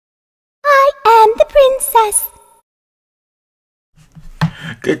princess.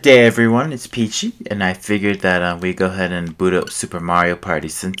 Good day everyone, it's Peachy, and I figured that we go ahead and boot up Super Mario Party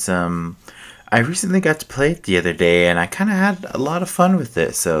since I recently got to play it the other day and I kind of had a lot of fun with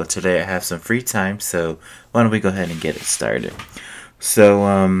it. So today I have some free time, so why don't we go ahead and get it started.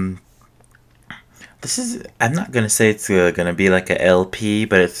 So this is, I'm not going to say it's going to be like a LP,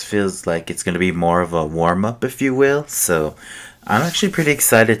 but it feels like it's going to be more of a warm-up, if you will. So I'm actually pretty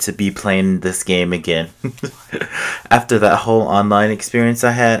excited to be playing this game again. After that whole online experience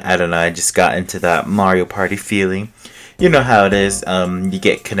I had, I don't know, I just got into that Mario Party feeling. You know how it is, you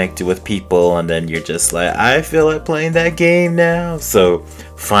get connected with people and then you're just like, I feel like playing that game now. So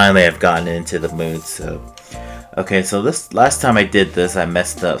finally I've gotten into the mood. So okay, so this last time I did this I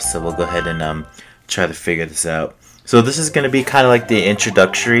messed up, so we'll go ahead and try to figure this out. So this is going to be kind of like the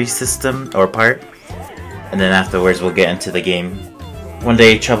introductory system or part, and then afterwards we'll get into the game. One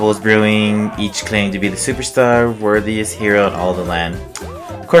day trouble is brewing, each claim to be the superstar, worthiest hero in all the land.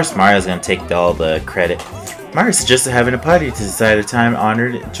 Of course Mario's going to take all the credit. Mario suggested having a party to decide a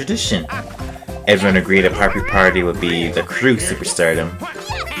time-honored tradition. Everyone agreed a party would be the crew superstardom.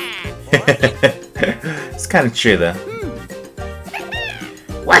 It's kind of true though.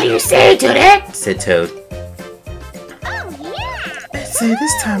 What do you say to that? Said Toad. Oh yeah. I'd say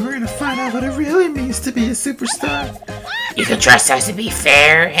this time we're gonna find out what it really means to be a superstar. You can trust us to be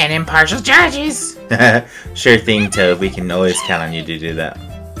fair and impartial judges. Sure thing, Toad. We can always count on you to do that.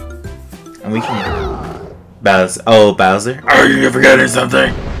 And we can... Bowser. Oh, Bowser? Are you forgetting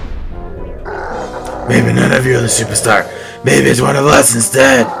something? Maybe none of you are the superstar. Maybe it's one of us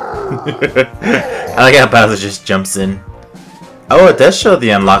instead. I like how Bowser just jumps in. Oh, it does show the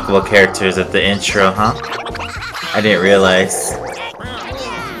unlockable characters at the intro, huh? I didn't realize.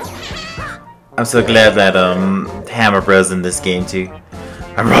 I'm so glad that Hammer Bros in this game too.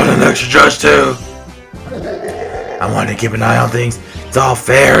 I brought an extra judge too. I want to keep an eye on things. It's all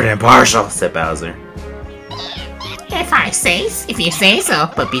fair and impartial, said Bowser. If you say so,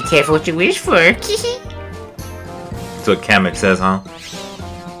 but be careful what you wish for. That's what Kamek says, huh?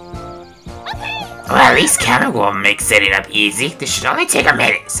 Well, at least Kamek will make setting up easy. This should only take a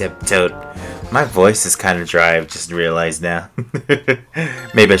minute, said Toad. My voice is kind of dry, I've just realized now.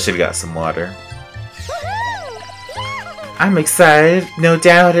 Maybe I should have got some water. I'm excited, no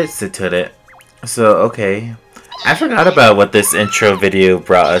doubt it, said Toadette. So, okay. I forgot about what this intro video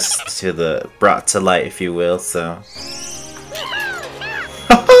brought to light, if you will, so.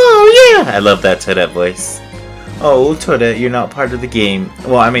 Oh yeah! I love that Toadette voice. Oh, Toadette, you're not part of the game.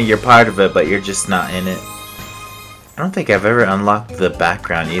 Well, I mean, you're part of it, but you're just not in it. I don't think I've ever unlocked the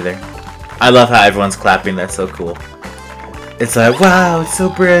background either. I love how everyone's clapping, that's so cool. It's like, wow, it's so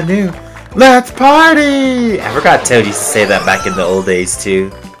brand new. Let's party! I forgot Toad used to say that back in the old days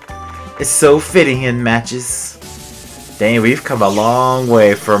too. It's so fitting in matches. Dang, we've come a long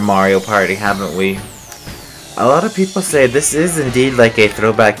way from Mario Party, haven't we? A lot of people say this is indeed like a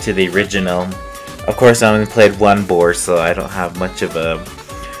throwback to the original. Of course, I only played one board, so I don't have much of a...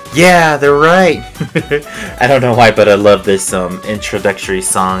 Yeah, they're right! I don't know why, but I love this introductory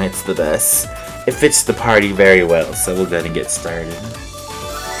song. It's the best. It fits the party very well, so we'll go ahead and get started.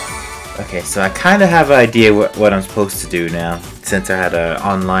 Okay, so I kind of have an idea what I'm supposed to do now, since I had an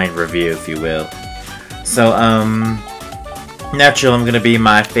online review, if you will. So, naturally, I'm going to be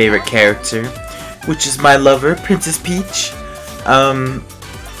my favorite character, which is my lover, Princess Peach.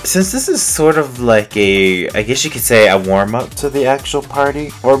 Since this is sort of like a, I guess you could say a warm-up to the actual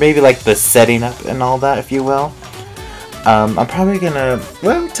party, or maybe like the setting up and all that, if you will. I'm probably gonna,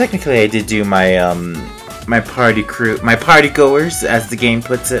 well, technically I did do my, my party crew, my party goers, as the game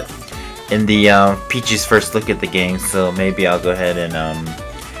puts it, in the, Peach's first look at the game, so maybe I'll go ahead and,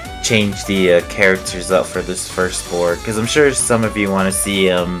 change the, characters up for this first board, because I'm sure some of you want to see,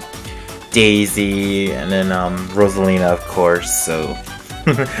 Daisy, and then, Rosalina, of course, so...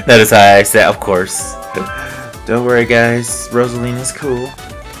 That is how I said, of course. Don't worry guys, Rosalina's cool.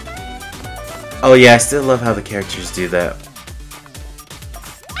 Oh yeah, I still love how the characters do that.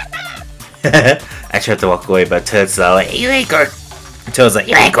 I tried to walk away, but Toad's like, You ain't going. Toad's like,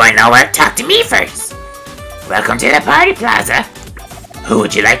 You ain't going nowhere. Talk to me first. Welcome to the party plaza. Who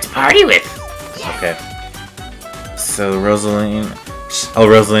would you like to party with? okay. So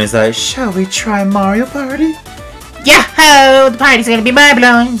Rosalina's like, shall we try Mario Party? Yahoo! The party's gonna be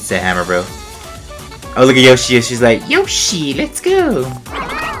mind-blowing, said Hammer Bro. Oh, look at Yoshi. She's like, Yoshi, let's go.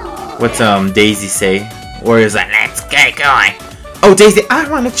 What's Daisy say? Or is that, Let's get going. oh Daisy, I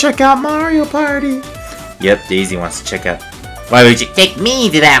want to check out Mario Party. Yep, Daisy wants to check out. Why would you Take me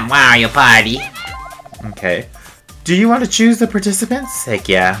to that Mario party. Okay. Do you want to choose the participants? Heck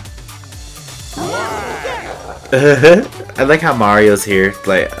yeah. I like how Mario's here.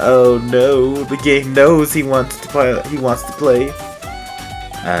 Like, oh no, the game knows he wants to play.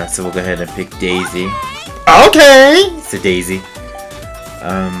 So we'll go ahead and pick Daisy. Okay, it's a Daisy.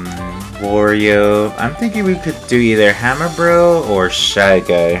 Wario. I'm thinking we could do either Hammer Bro or Shy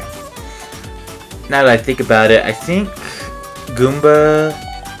Guy. Now that I think about it, I think Goomba,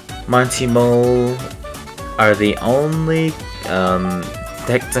 Monty Mole are the only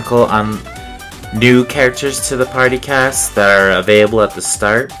technical new characters to the party cast that are available at the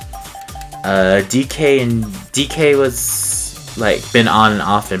start. DK was like been on and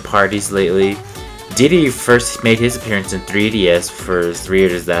off in parties lately. Diddy first made his appearance in 3DS for 3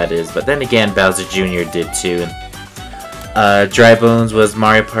 years, that is, but then again Bowser Jr. did too. Dry Bones was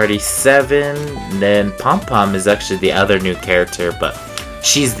Mario Party 7, and then Pom Pom is actually the other new character, but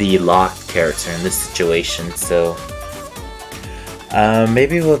she's the locked character in this situation, so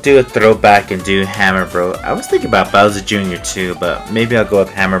maybe we'll do a throwback and do Hammer Bro. I was thinking about Bowser Jr. too, but maybe I'll go with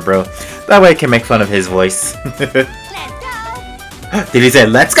Hammer Bro. That way I can make fun of his voice. Let's go. Did he say,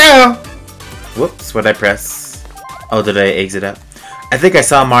 let's go? Whoops, what'd I press? Oh, did I exit out? I think I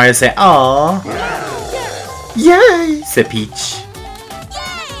saw Mario say, aww. Yay, said Peach.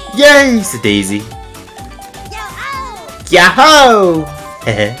 Yay, said Daisy. Yahoo!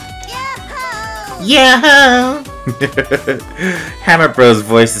 Yahoo! Hammer Bro's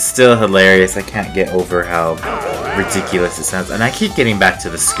voice is still hilarious. I can't get over how ridiculous it sounds. And I keep getting back to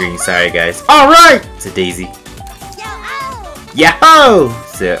the screen. Sorry, guys. Alright! Said Daisy. Yahoo!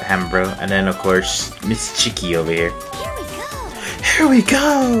 Said Hammer Bro. And then, of course, Miss Chicky over here. Here we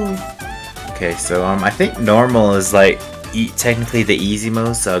go! Okay, so I think normal is like technically the easy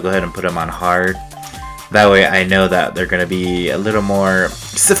mode, so I'll go ahead and put them on hard. That way I know that they're going to be a little more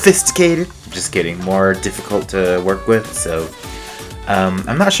sophisticated. Just kidding, more difficult to work with. So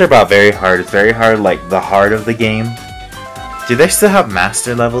I'm not sure about very hard. It's very hard, like the heart of the game. Do they still have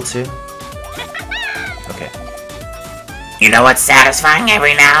master level too? Okay. You know what's satisfying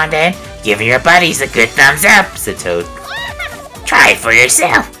every now and then? Give your buddies a good thumbs up, Said Toad. Try it for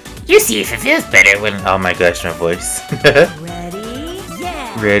yourself. You see if it feels better when... Oh my gosh, my voice. Ready?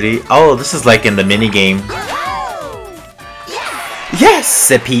 Yeah. Ready? Oh, this is like in the mini game. Yes,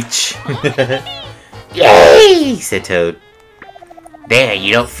 said Peach. Yay! Said Toad. There,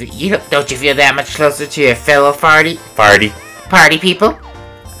 don't you feel that much closer to your fellow party people?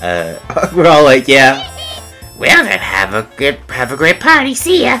 We're all like, yeah. Well then, have a great party.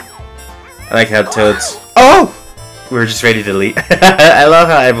 See ya. I like how Toad's... Oh! We were just ready to leave. I love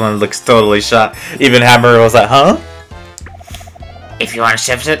how everyone looks totally shocked. Even Hammer was like, huh? If you want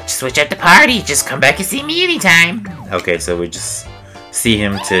to switch up the party, just come back and see me anytime. Okay, so we just see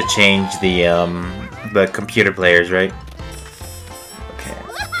him to change the computer players, right? Okay.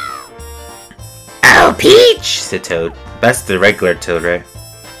 Oh, Peach! Said Toad. That's the regular Toad, right?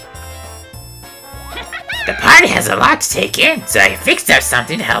 The party has a lot to take in, so I fixed up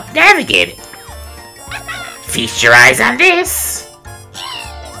something to help navigate it. Feast your eyes on this.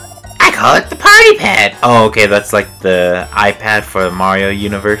 I call it the party pad. Oh, okay, that's like the iPad for the Mario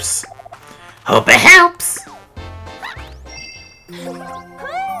universe. Hope it helps.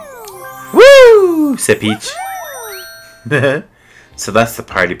 Woo! Said Peach. So that's the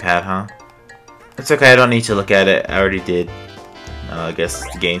party pad, huh? It's okay, I don't need to look at it. I already did. I guess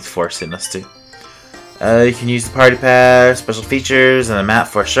the game's forcing us to. You can use the party pad, special features, and a map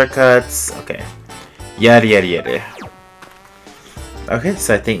for shortcuts. Okay. Yada yada yada. Okay,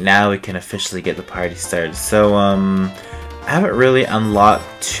 so I think now we can officially get the party started. So, I haven't really unlocked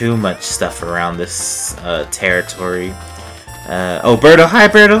too much stuff around this territory. Oh, Berto! Hi,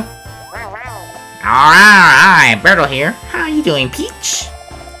 Berto! Alright, Bertle here. How you doing, Peach?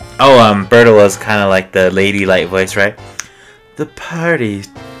 Oh, Berto was kind of like the ladylike voice, right? The party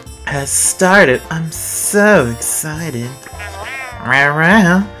has started. I'm so excited.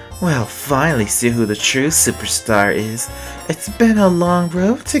 Well, finally see who the true superstar is. It's been a long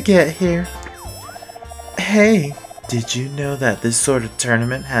road to get here. Hey, did you know that this sort of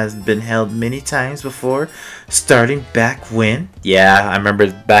tournament has been held many times before, starting back when? Yeah, I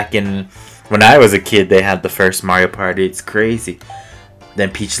remember back when I was a kid, they had the first Mario Party. It's crazy.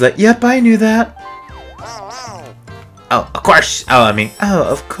 Then Peach is like, yep, I knew that. Oh, of course. Oh,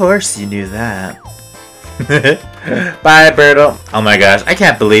 of course you knew that. Bye, Bertle. Oh my gosh, I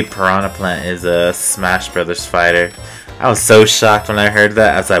can't believe Piranha Plant is a Smash Brothers fighter. I was so shocked when I heard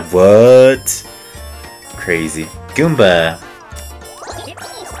that. I was like, what? Crazy. Goomba.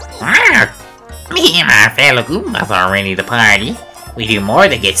 Me and my fellow Goombas are ready to party. We do more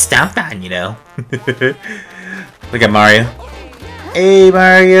than get stomped on, you know. Look at Mario. Hey,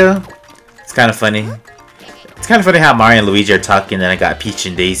 Mario. It's kind of funny. It's kind of funny how Mario and Luigi are talking, and then I got Peach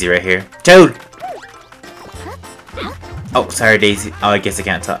and Daisy right here. Toad! Oh, sorry, Daisy. Oh, I guess I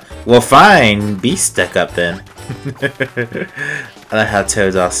can't talk. Well, fine. Be stuck up then. I like how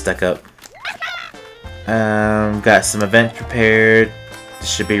Toad's all stuck up. Got some events prepared.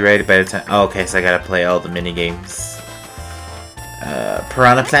 Should be ready by the time. Oh, okay, so I gotta play all the mini games.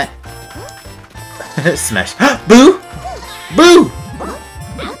 Piranha Plant. Smash. Boo! Boo!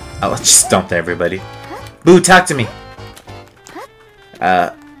 Oh, just stomped everybody. Boo, talk to me.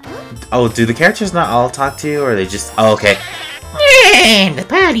 Oh, do the characters not all talk to you, or are they just... Oh, okay. Man, the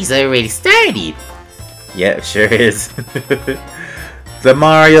party's already started. Yeah, it sure is. The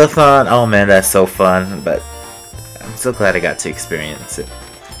Mario-thon. Oh man, that's so fun. But I'm so glad I got to experience it.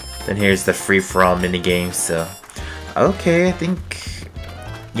 Then here's the free-for-all minigames, so... Okay, I think...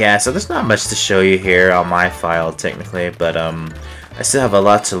 Yeah, so there's not much to show you here on my file, technically, but I still have a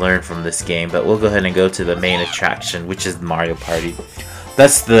lot to learn from this game, but we'll go ahead and go to the main attraction, which is Mario Party.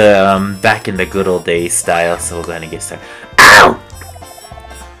 That's the back in the good old days style, so we'll go ahead and get started. Ow!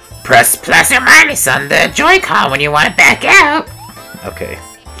 Press plus or minus on the Joy-Con when you want to back out. Okay.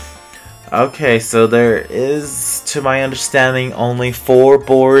 Okay, so there is, to my understanding, only 4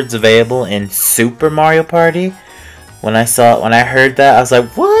 boards available in Super Mario Party. When I heard that, I was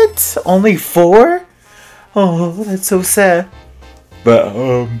like, what? Only 4? Oh, that's so sad.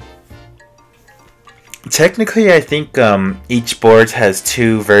 But, technically, I think each board has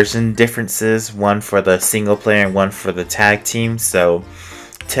 2 version differences. One for the single player and one for the tag team. So,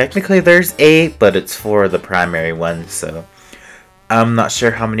 technically there's 8, but it's for the primary one. So, I'm not sure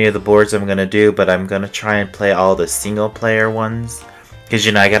how many of the boards I'm going to do, but I'm going to try and play all the single player ones. Because,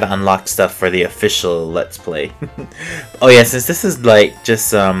 you know, I got to unlock stuff for the official Let's Play. Oh yeah, since this is like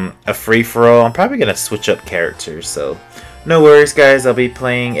just a free-for-all, I'm probably going to switch up characters. So, no worries guys, I'll be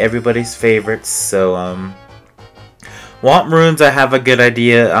playing everybody's favorites. So, Womp Runes I have a good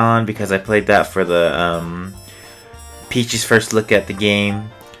idea on because I played that for the Peach's first look at the game.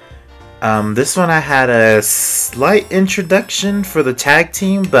 This one I had a slight introduction for the tag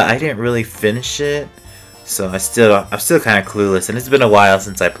team, but I didn't really finish it. So I'm still kind of clueless, and it's been a while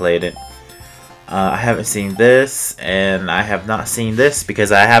since I played it. I haven't seen this, and I have not seen this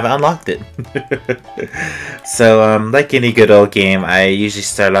because I haven't unlocked it. So like any good old game, I usually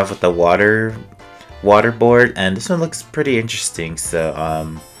start off with the water board, and this one looks pretty interesting.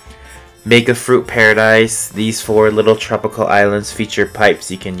 So Mega Fruit Paradise. These 4 little tropical islands feature pipes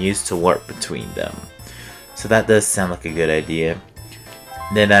you can use to warp between them. So that does sound like a good idea.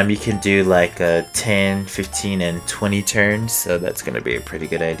 Then you can do like 10, 15, and 20 turns, so that's going to be a pretty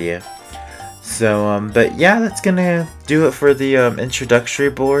good idea. So, but yeah, that's going to do it for the introductory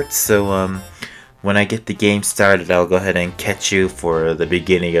board. So, when I get the game started, I'll go ahead and catch you for the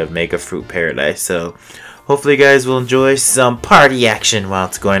beginning of Mega Fruit Paradise. So, hopefully you guys will enjoy some party action while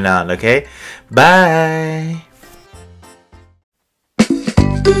it's going on, okay? Bye!